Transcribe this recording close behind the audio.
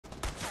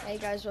Hey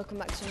guys, welcome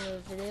back to another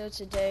video.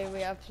 Today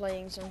we are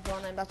playing some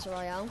Fortnite Battle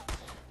Royale.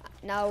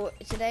 Now,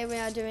 today we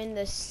are doing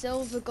the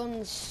Silver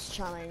Guns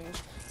challenge.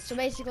 So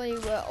basically,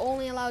 we're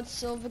only allowed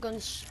silver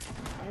guns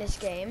in this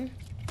game.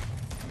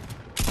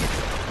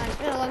 And it's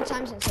been a long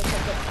time since I took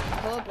the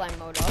colorblind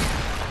mode off.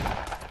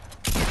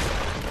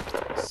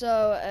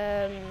 So,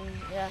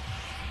 yeah.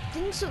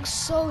 Things look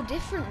so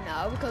different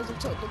now because I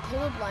took the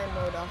colorblind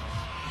mode off.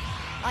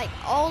 Like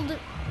all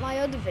my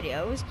other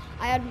videos,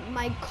 I had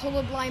my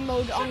colorblind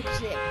mode on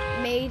because it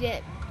made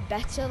it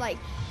better. Like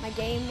my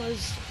game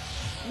was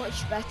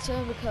much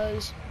better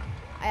because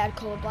I had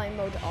colorblind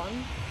mode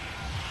on.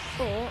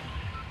 But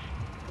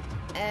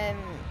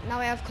now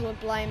I have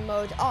colorblind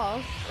mode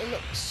off. It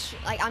looks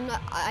like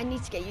I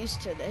need to get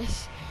used to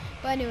this.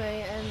 But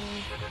anyway,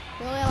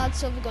 we're only allowed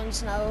silver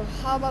guns now.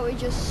 How about we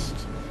just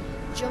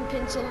jump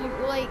into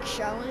Loot Lake,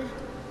 shall we?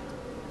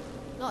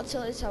 Not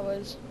Tilted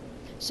Towers.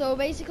 So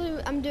basically,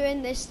 I'm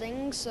doing this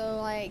thing. So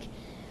like,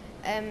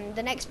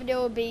 the next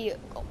video will be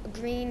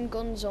green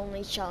guns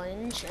only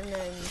challenge, and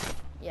then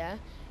yeah.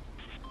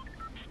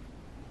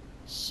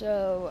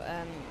 So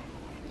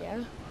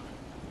yeah.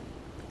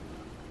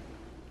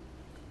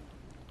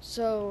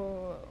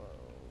 So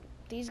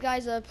these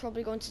guys are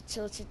probably going to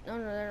Tilted. No,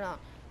 they're not.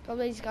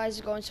 Probably these guys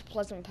are going to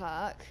Pleasant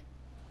Park.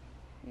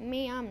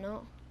 Me, I'm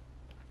not.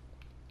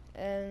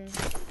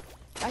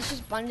 That's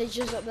just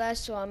bandages up there,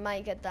 so I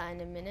might get that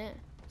in a minute.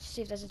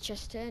 See if there's a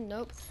chest here.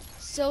 Nope.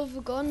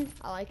 Silver gun.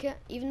 I like it.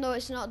 Even though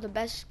it's not the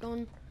best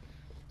gun,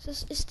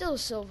 it's still a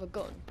silver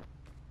gun.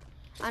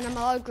 And I'm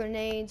allowed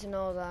grenades and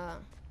all that.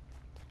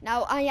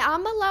 Now, I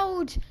am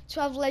allowed to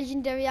have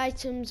legendary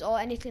items or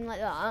anything like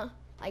that.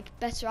 Like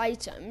better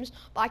items.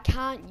 But I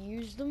can't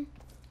use them.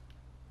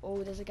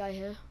 Oh, there's a guy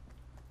here.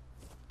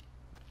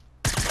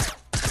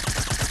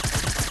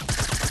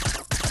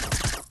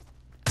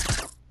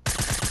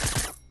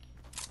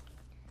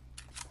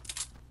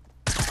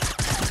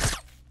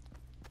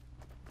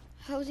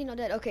 How is he not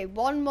dead? Okay,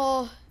 one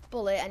more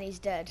bullet and he's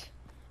dead.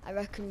 I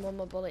reckon one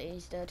more bullet and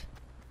he's dead.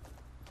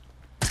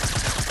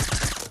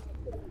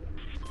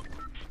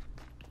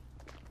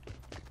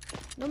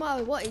 No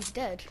matter what, he's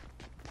dead.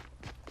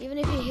 Even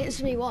if he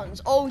hits me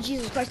once. Oh,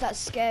 Jesus Christ, that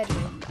scared me.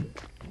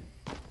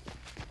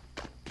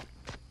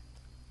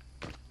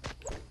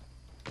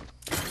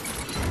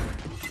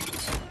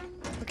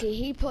 Okay,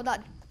 he put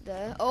that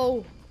there.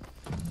 Oh.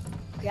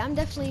 Okay, I'm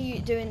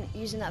definitely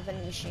using that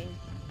vending machine.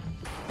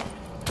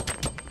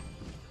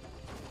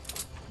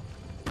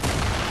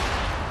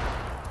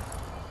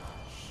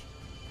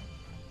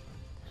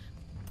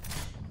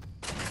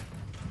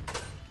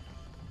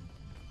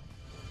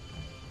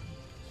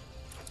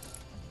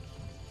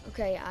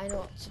 Okay, I know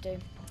what to do.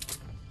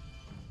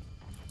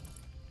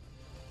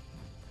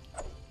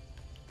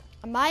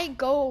 I might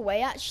go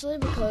away actually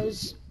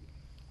because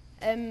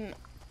I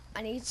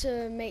need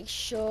to make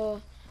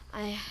sure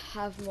I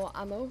have more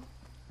ammo,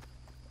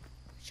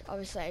 which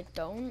obviously I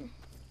don't.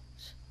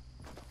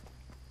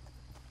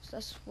 So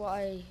that's what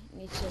I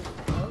need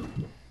to know.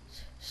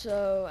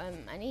 So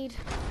I need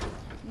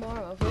more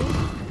ammo, please.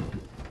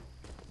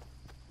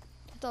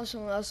 I thought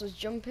someone else was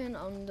jumping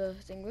on the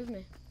thing with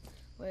me.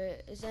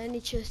 Wait, is there any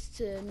chest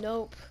to...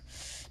 Nope.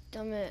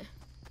 Damn it.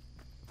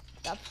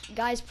 That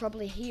guy's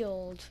probably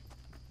healed.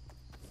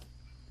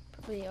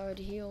 Probably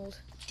already healed.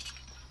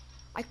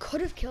 I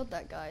could have killed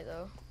that guy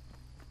though.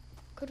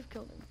 Could have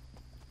killed him.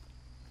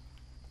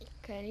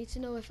 Okay, I need to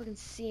know if I can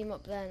see him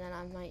up there and then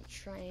I might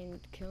try and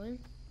kill him.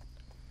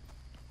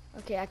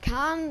 Okay, I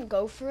can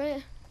go for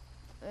it.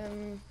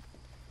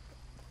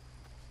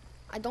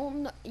 I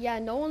don't know. Yeah,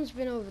 no one's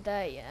been over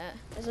there yet.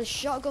 There's a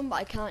shotgun but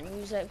I can't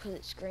use it because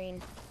it's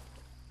green.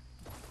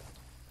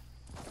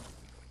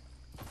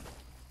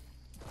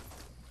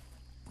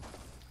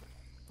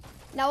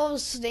 Now I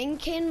was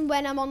thinking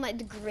when I'm on like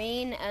the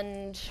green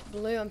and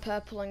blue and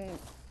purple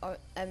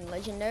and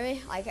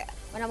legendary, like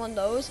when I'm on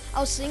those, I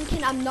was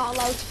thinking I'm not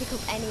allowed to pick up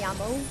any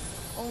ammo,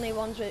 only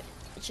ones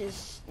which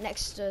is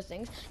next to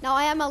things. Now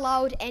I am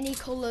allowed any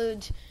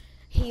coloured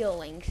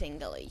healing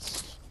thing at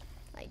least.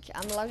 Like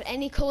I'm allowed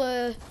any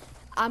colour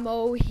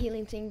ammo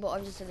healing thing, but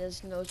obviously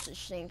there's no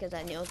such thing as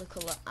any other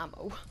colour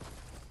ammo.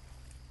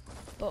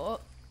 But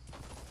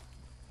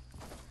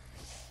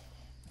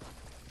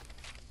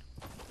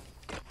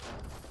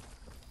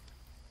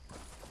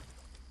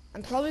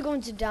I'm probably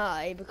going to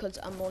die because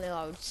I'm only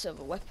allowed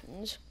silver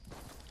weapons.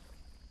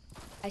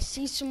 I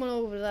see someone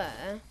over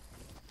there.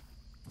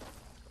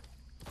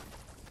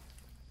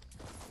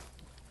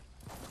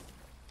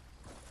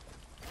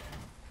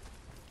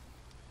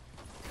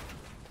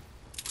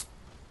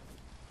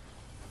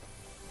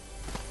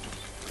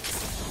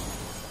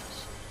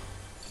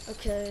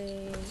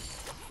 Okay,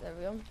 there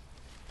we go.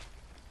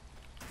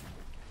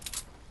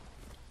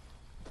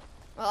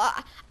 Well,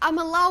 I'm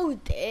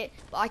allowed it,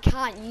 but I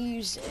can't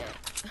use it.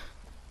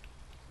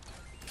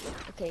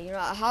 Okay, you know,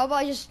 how about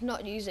I just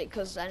not use it,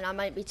 because then I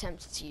might be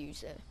tempted to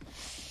use it.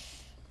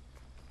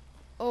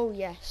 Oh,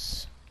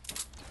 yes.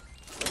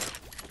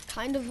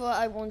 Kind of what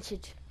I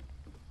wanted.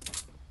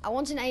 I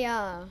want an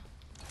AR.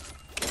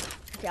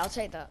 Yeah, I'll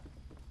take that.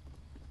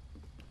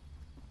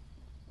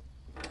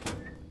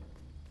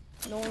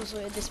 No one's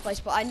looted this place,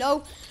 but I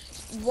know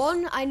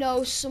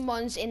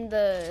someone's in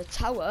the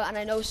tower, and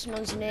I know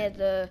someone's near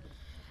the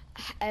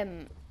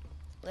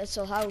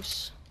little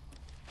house.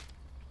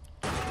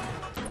 Like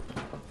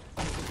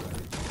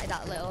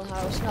that little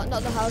house, not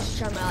the house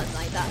which I'm at,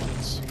 like that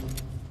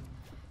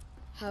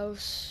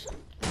house.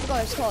 I forgot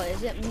what it's called.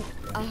 Is it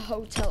a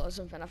hotel or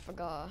something? I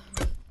forgot.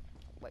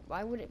 Wait,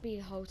 why would it be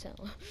a hotel?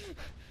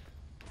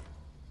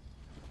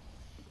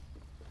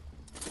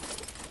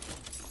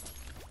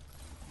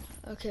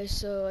 Okay,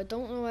 so I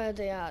don't know where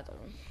they are though.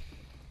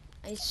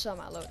 I need to sort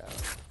my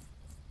loadout.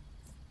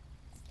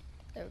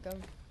 There we go.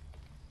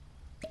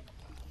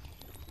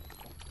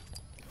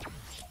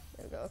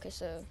 There we go. Okay,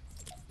 so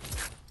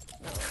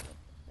no,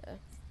 there.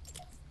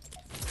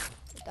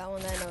 That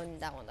one there, no,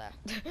 that one there.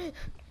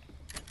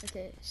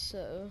 Okay,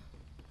 so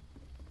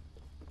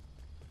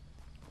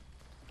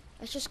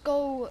let's just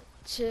go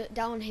to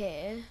down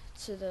here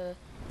to the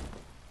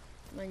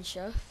mine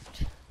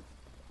shaft,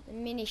 the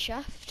mini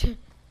shaft.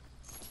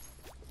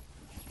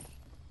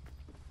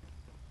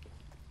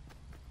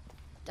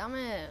 Damn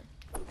it!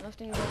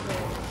 Nothing good.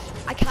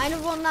 I kind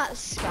of want that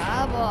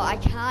scar, but I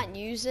can't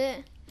use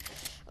it.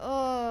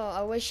 Oh,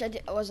 I wish I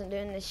wasn't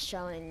doing this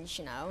challenge,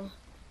 you know,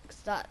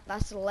 because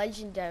that's a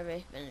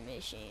legendary vending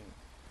machine,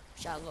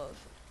 which I love.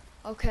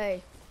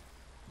 Okay,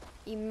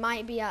 he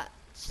might be at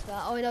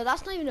that. Oh no,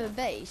 that's not even a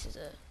base, is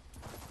it?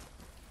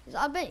 Is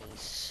that a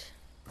base?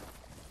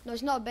 No,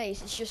 it's not a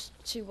base. It's just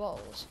 2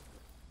 walls.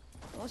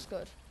 Oh, that's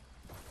good.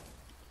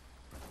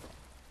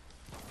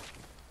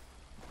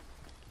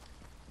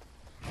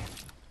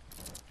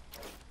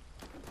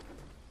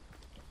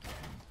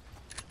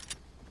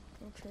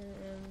 Okay.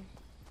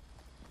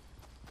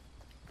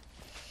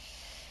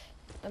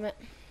 Damn it.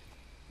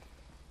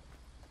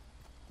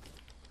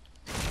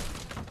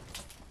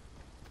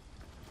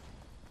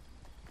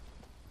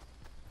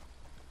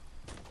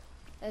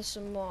 There's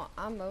some more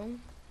ammo.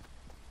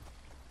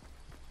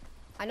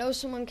 I know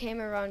someone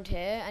came around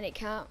here, and it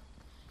can't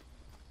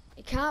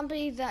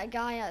be that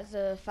guy at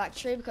the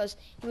factory because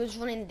he was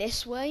running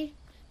this way.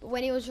 But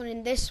when he was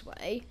running this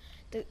way,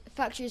 the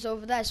factory is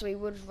over there, so he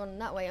would run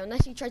that way.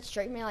 Unless he tried to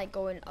strike me, like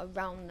going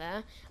around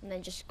there and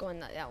then just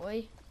going that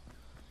way.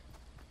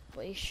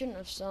 But he shouldn't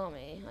have saw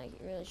me. Like,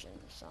 he really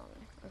shouldn't have saw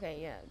me. Okay,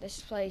 yeah,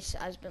 this place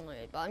has been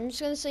looted. But I'm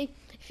just gonna see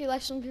if he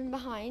left something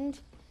behind.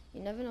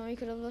 You never know, he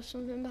could have left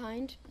something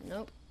behind.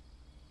 Nope,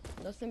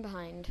 nothing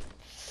behind.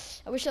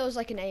 I wish there was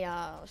like an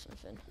AR or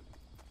something.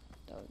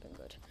 That would have been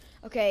good.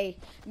 Okay,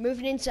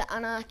 moving into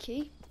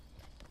Anarchy.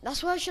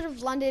 That's where I should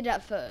have landed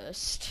at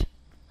first.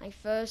 Like,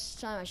 first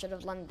time I should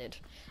have landed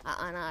at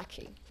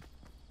Anarchy.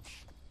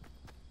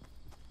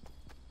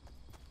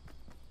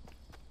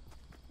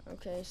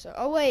 Okay, so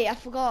oh wait, I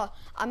forgot.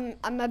 I'm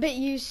now a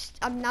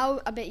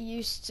bit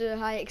used to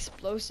high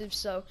explosives,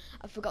 so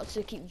I forgot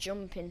to keep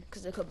jumping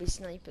because there could be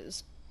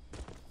snipers.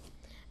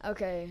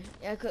 Okay,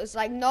 yeah, because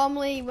like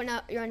normally when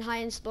you're in high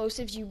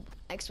explosives, you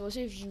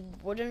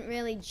wouldn't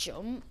really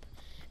jump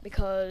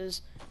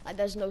because like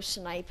there's no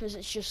snipers.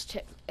 It's just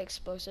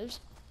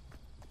explosives.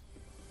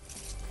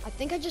 I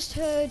think I just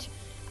heard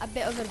a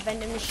bit of a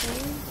vending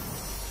machine.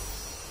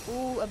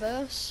 Ooh, a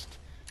burst.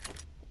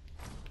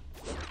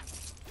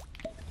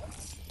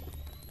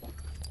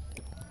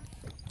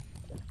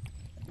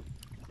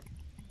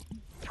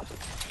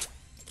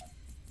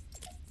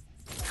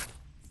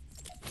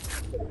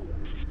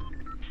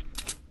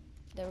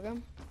 There we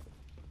go.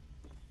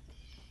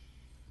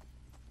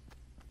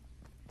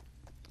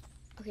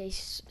 Okay,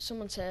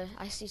 someone's here.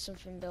 I see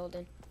something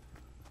building.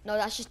 No,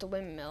 that's just a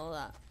windmill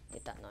that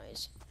did that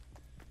noise.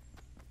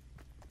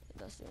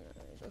 That's the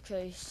noise.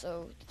 Okay,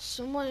 so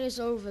someone is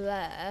over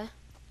there.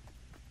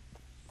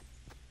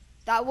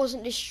 That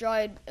wasn't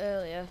destroyed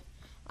earlier.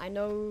 I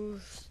know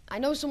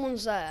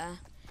someone's there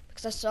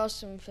because I saw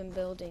something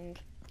building.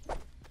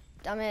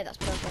 Damn it, that's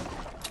perfect.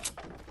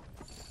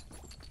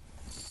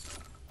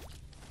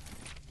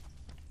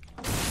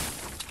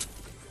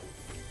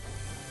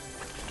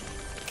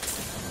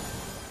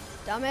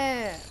 Damn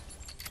it!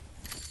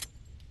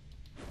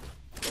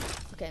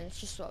 Okay, let's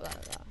just swap that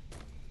with that.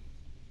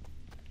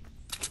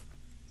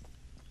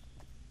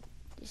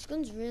 This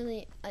gun's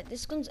really, like,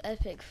 this gun's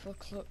epic for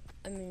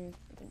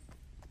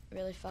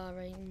really far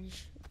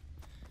range.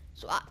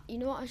 So, you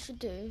know what I should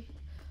do?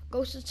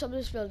 Go to the top of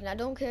this building. I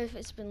don't care if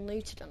it's been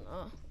looted or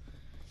not.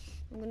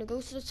 I'm gonna go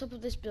to the top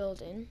of this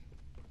building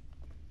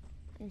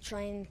and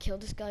try and kill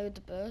this guy with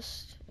the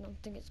burst. I don't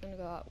think it's gonna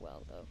go out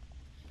well though.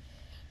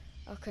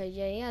 Okay,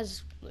 yeah, he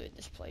has looted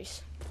this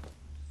place.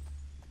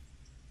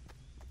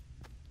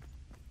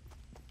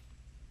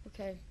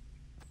 Okay.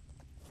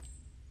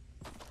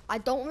 I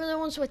don't really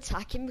want to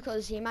attack him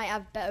because he might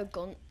have better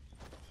gun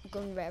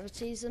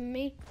rarities than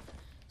me.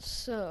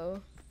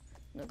 So,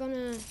 I'm not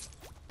gonna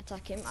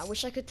attack him. I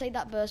wish I could take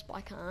that burst, but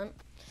I can't.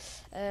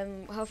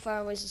 How far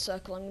away is the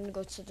circle? I'm gonna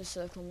go to the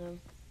circle now.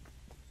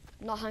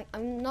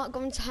 I'm not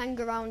going to hang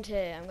around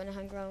here. I'm gonna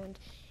hang around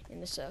in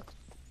the circle.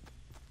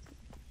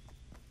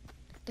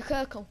 The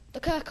Kirkle. The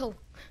Kirkle.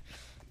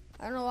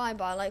 I don't know why,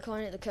 but I like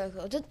calling it the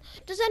Kirkle.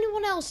 Does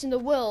anyone else in the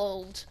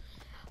world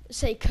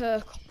say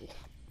Kirkle?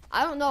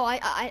 I don't know.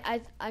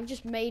 I've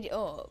just made it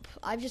up.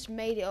 I've just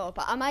made it up.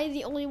 Am I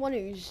the only one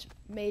who's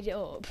made it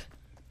up?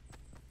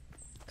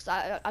 Because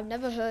I've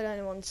never heard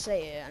anyone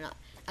say it, and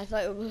I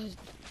thought it would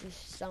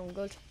sound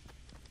good.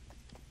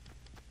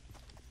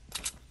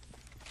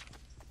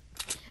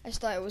 I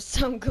just thought it would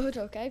sound good,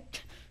 okay?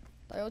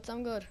 Thought it would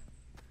sound good.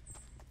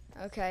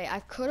 Okay, I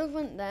could have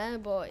went there,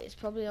 but it's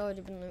probably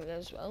already been looted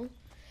as well.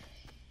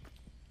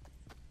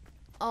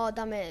 Oh,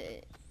 damn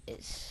it.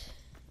 Let's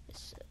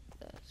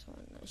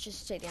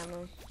just take the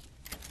ammo.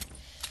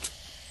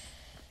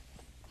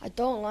 I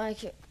don't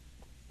like it.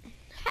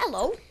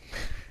 Hello!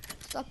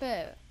 Stop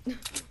it. There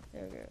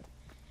we go.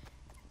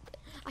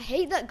 I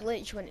hate that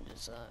glitch when it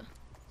does that.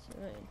 It's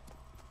annoying.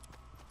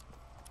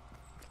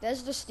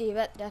 There's the Steve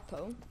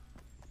Depot.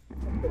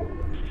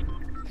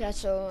 Okay,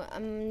 so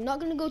I'm not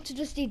gonna go to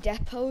Dusty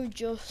Depot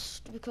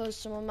just because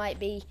someone might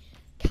be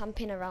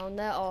camping around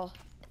there, or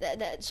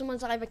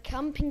someone's either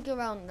camping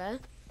around there,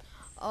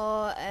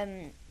 or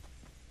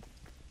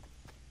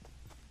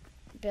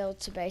build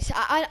to base.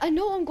 I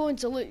know I'm going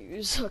to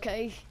lose,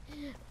 okay?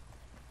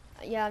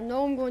 Yeah, I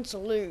know I'm going to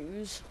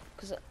lose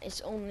because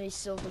it's only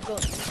silver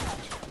guns.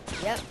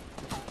 Yep.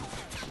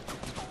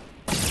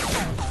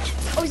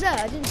 Oh, he's there.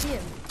 I didn't see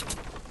him.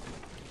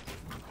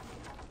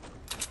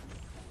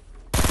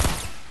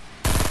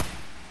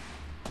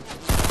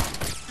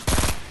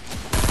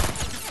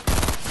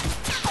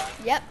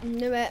 Yep,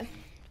 knew it.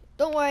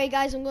 Don't worry,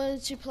 guys. I'm going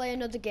to play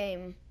another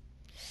game.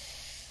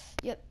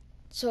 Yep.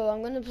 So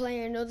I'm going to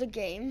play another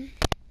game.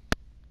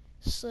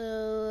 So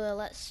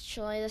let's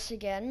try this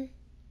again.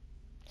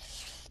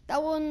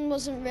 That one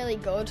wasn't really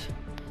good.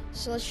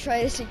 So let's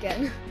try this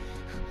again.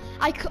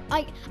 I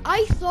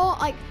thought,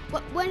 like,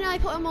 when I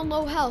put him on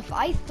low health,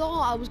 I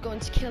thought I was going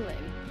to kill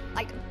him.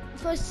 Like,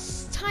 for a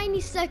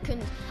tiny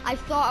second, I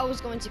thought I was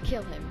going to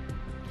kill him.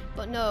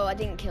 But no, I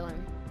didn't kill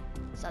him.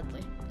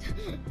 Sadly.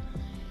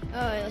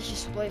 Alright, let's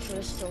just wait for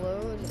this to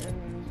load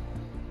and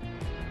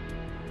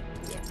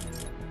yeah.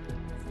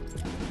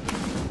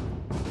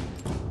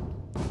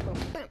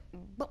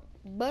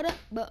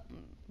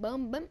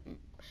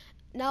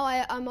 Now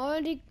I'm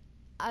already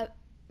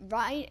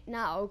right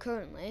now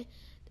currently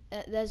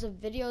there's a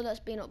video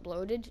that's been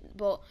uploaded,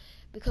 but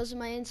because of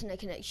my internet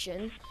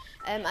connection,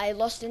 I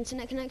lost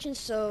internet connection,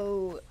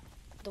 so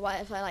the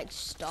Wi-Fi like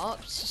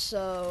stopped,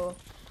 so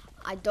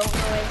I don't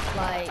know if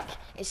like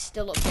it's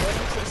still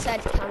uploading, because it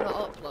said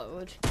cannot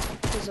upload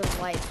because of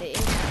like the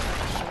internet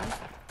connection.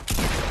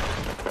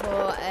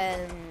 But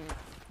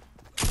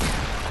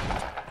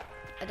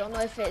I don't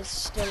know if it's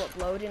still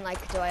uploading.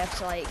 Like, do I have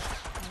to like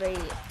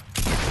restart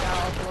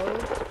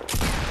upload?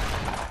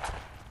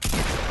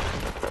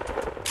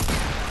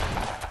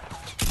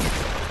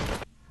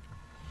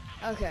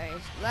 Okay,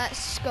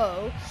 let's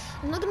go.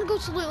 I'm not gonna go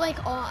to Loot Lake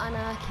or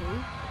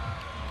Anarchy.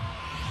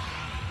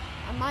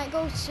 I might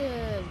go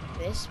to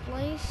this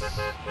place.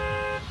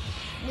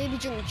 Maybe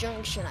Junk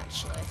Junction,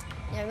 actually.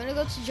 Yeah, I'm gonna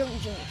go to Junk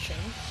Junction.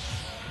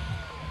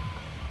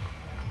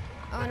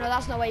 Oh no,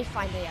 that's not where you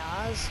find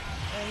ARs.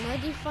 Where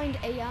do you find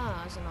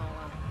ARs and all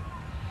that?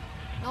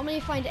 Normally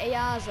you find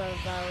ARs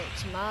about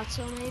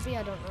Tomato, maybe,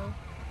 I don't know.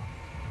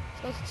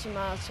 Let's go to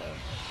Tomato.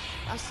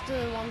 That's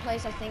the one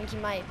place I think you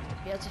might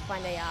be able to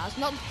find ARs.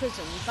 Not the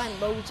prison, you find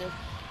loads of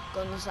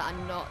guns that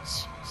are not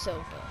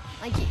silver.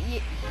 Like,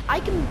 I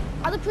can,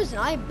 at the prison,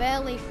 I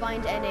barely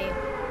find any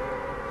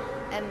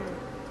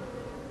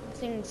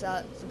things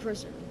at the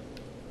prison.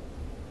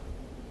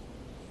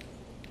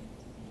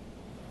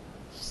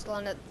 Just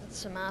land at the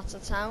Tomato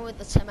Town with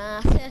the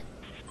tomato.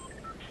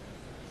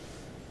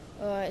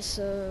 Alright,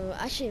 so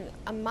actually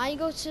I might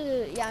go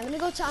to, yeah, I'm gonna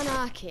go to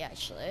Anarchy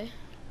actually.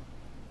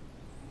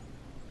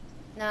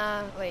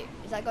 Nah, wait,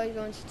 is that guy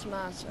going to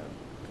Tomato?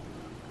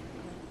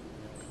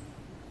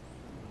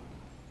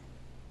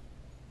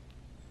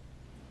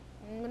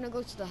 I'm gonna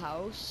go to the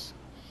house.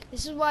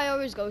 This is why I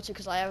always go to,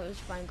 because I always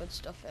find good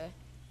stuff here.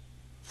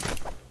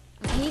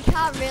 He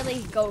can't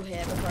really go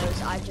here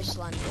because I've just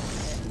landed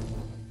here.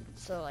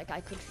 So like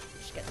I could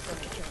just get the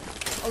furniture.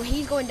 Oh,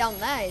 he's going down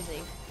there, is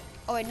he?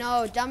 Oh wait,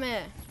 no, damn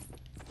it.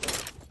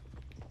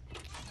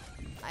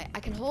 I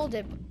can hold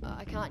it, but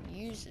I can't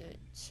use it.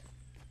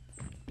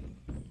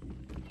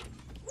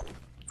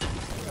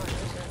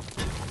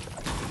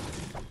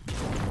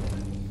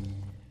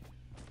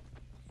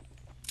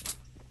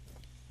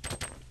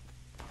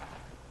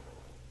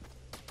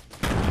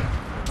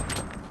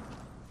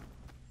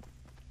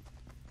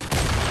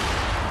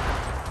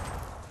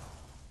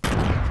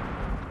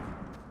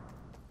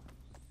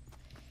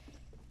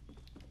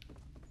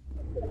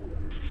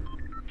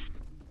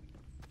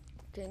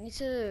 Okay, I need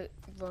to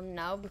run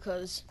now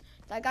because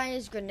that guy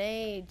has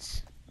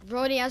grenades.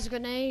 Brody has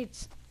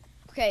grenades.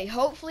 Okay,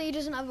 hopefully he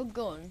doesn't have a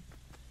gun.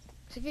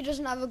 Because if he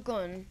doesn't have a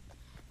gun,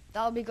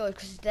 that'll be good,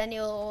 because then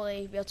he'll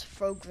only be able to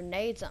throw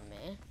grenades at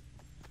me,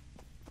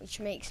 which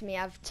makes me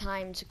have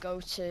time to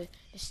go to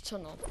this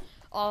tunnel.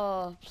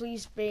 Oh,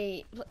 please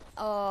be.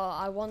 Oh,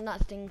 I want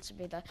that thing to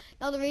be there.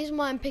 Now, the reason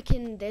why I'm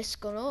picking this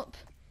gun up,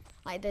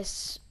 like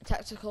this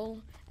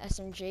tactical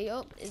SMG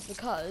up, is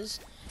because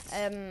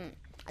I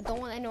don't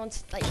want anyone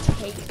to like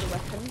take the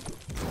weapon.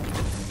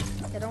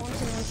 I don't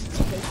want anyone to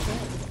take it,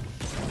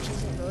 which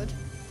isn't good.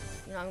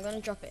 You know, I'm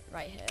gonna drop it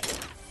right here.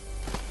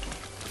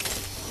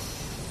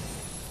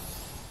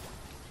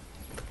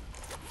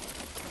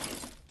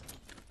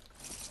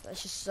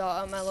 Let's just sort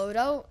out my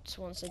loadout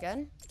once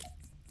again.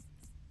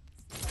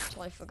 That's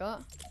all I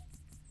forgot.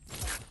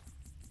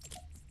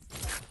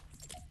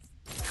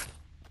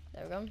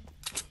 There we go.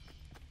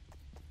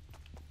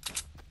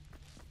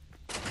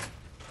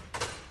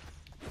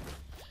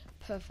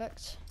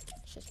 Perfect.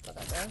 Let's just put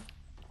that there.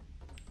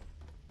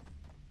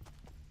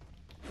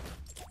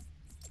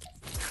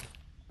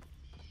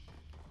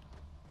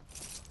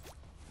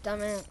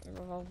 Damn it,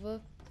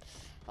 revolver.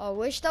 Oh, I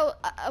wish that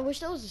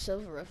was a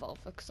silver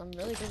revolver because I'm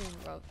really good with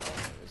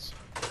revolvers.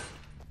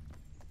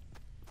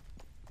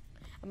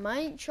 I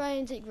might try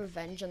and take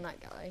revenge on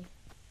that guy,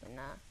 but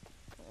nah,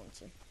 I don't want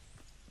to. I'm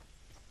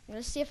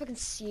gonna see if I can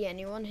see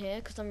anyone here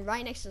because I'm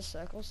right next to the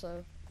circle, so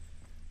I'm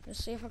gonna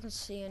see if I can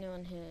see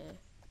anyone here.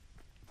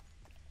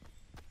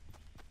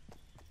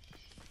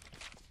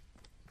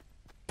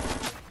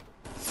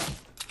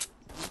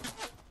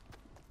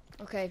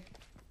 Okay.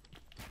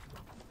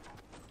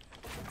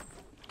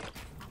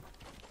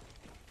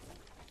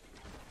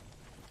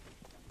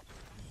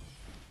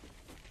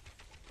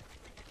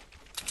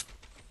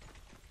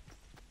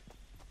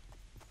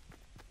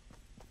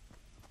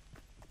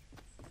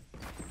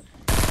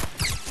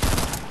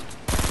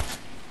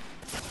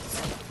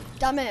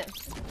 Damn it.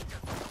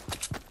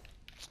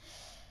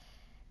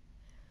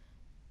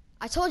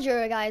 I told you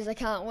guys I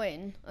can't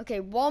win. Okay,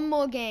 one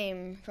more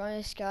game.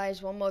 Promise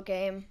guys, one more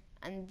game.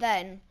 And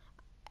then,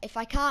 if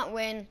I can't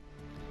win,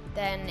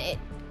 then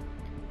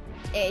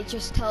it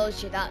just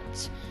tells you that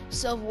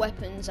silver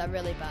weapons are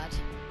really bad.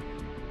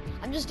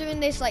 I'm just doing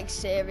this like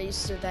series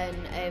so then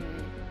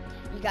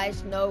you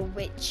guys know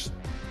which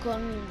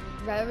gun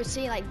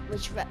rarity, like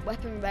which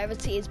weapon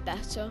rarity is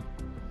better.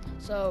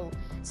 So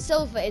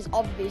silver is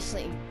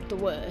obviously the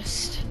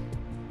worst.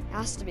 It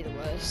has to be the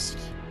worst.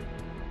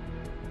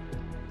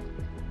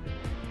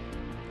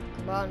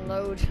 Come on,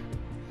 load.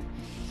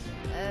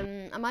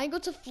 I might go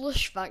to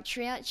Flush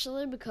Factory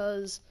actually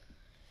because,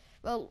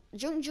 well,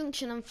 Junk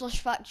Junction and Flush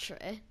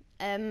Factory,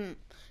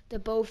 they're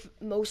both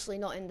mostly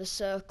not in the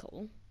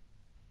circle.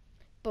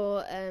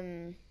 But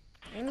I'm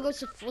gonna go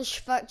to Flush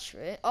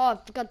Factory. Oh,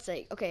 for God's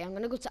sake. Okay, I'm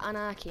gonna go to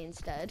Anarchy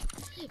instead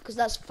because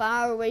that's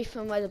far away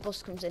from where the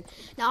bus comes in.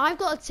 Now I've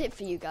got a tip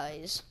for you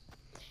guys.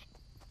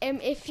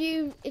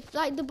 If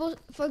like the bus,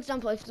 for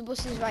example, if the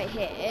bus is right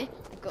here,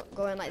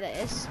 going like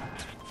this,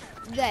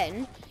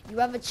 then you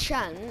have a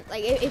chance.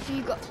 Like if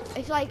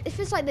it's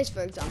like this,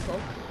 for example,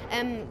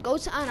 go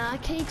to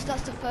Anarchy because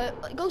that's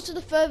it goes to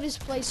the furthest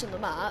place on the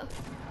map,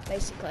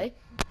 basically.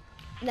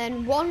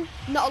 Then one,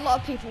 not a lot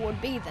of people would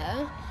be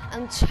there,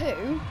 and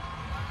two,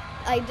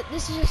 like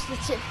this is just the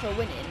tip for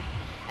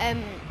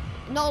winning.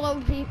 Not a lot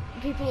of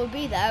people will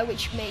be there,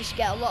 which makes you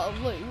get a lot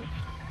of loot,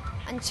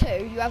 and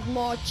two, you have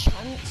more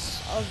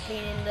chance of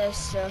being in the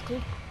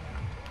circle.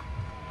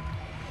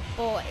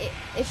 But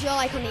if you're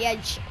like on the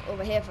edge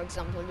over here, for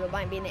example, you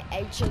might be in the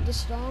edge of the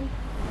storm.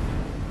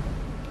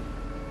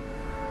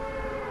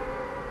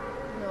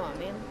 You know what I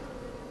mean?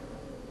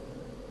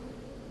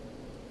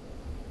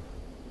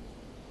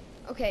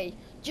 Okay,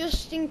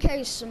 just in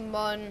case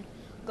someone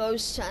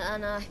goes to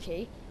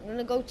Anarchy, I'm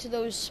gonna go to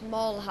those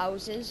small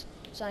houses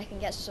so I can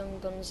get some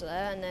guns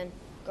there and then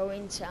go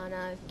into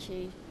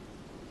Anarchy.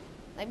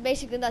 Like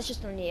basically that's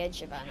just on the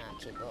edge of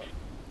Anarchy, but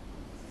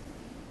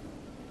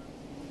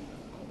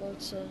I'll go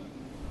to...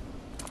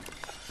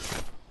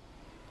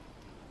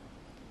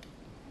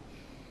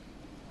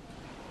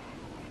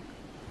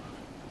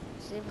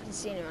 See if I can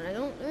see anyone. I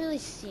don't really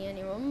see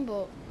anyone,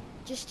 but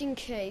just in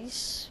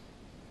case.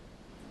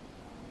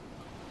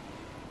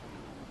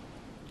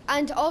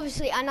 And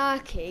obviously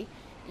Anarchy,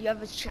 you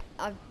have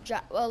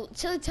well,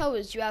 Tilly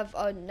Towers, you have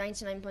a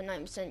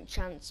 99.9%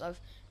 chance of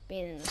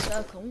being in the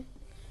circle.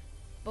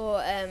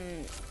 But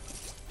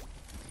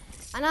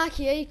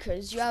Anarchy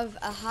Acres, you have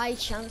a high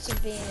chance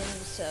of being in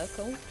the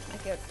circle.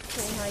 Like a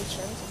pretty high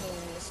chance of being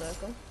in the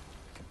circle.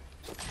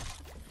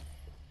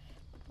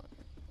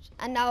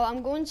 And now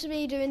I'm going to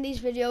be doing these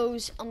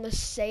videos on the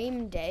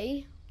same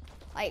day.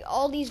 Like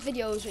all these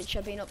videos which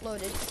have been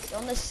uploaded, they're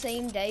on the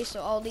same day, so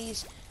all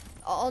these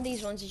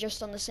ones are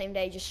just on the same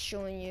day, just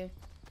showing you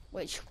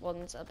which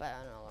ones are better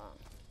and all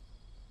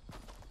that.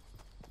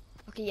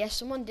 Okay, yes,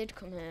 someone did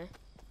come here.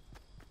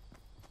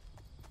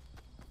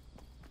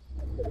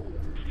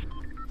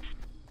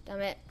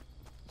 Damn it.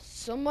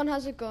 Someone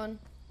has a gun.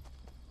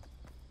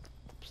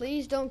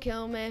 Please don't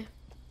kill me.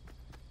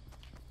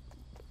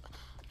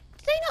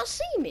 Did they not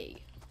see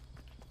me?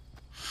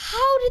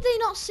 How did they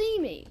not see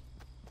me?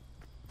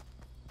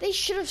 They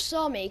should have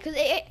saw me, because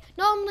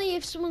normally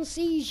if someone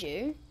sees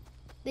you,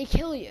 they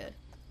kill you.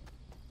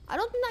 I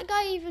don't think that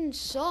guy even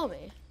saw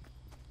me.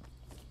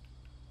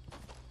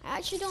 I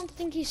actually don't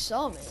think he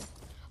saw me.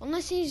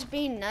 Unless he's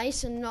being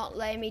nice and not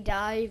letting me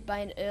die by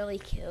an early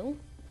kill.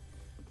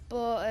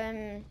 But,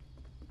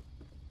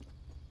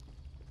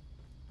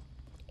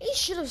 he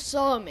should have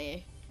saw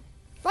me.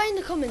 Write in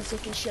the comments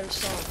if he should have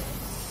saw me.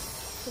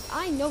 Because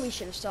I know he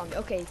should have saw me.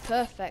 Okay,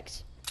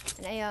 perfect.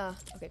 An AR.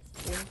 Okay,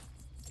 boom.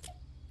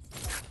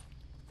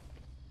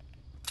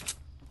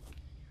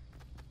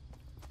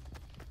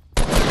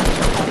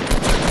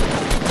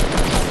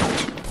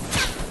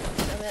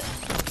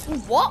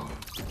 What?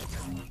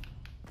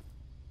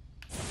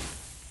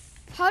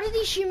 How did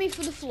he shoot me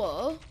through the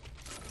floor?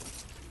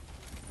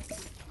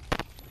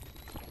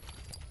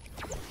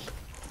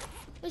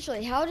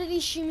 Literally, how did he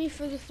shoot me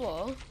through the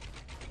floor?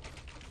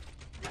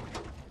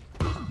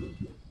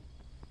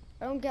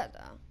 I don't get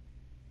that.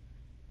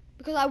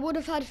 Because I would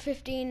have had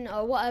 15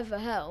 or whatever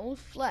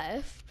health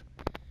left,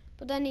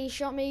 but then he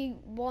shot me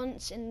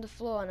once in the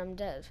floor and I'm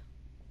dead.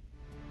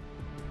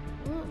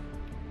 What?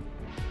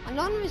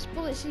 Anonymous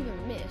bullets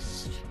even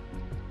missed.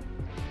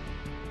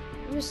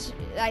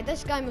 Like,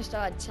 this guy must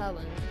have had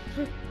talent.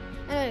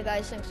 Anyway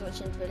guys, thanks for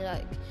watching the video.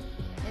 Like,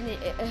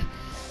 and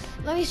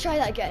let me try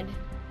that again.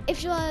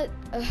 If you like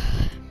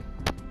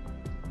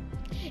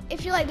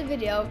the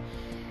video,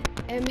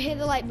 hit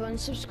the like button,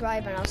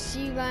 subscribe, and I'll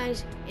see you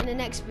guys in the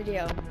next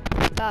video.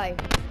 Bye.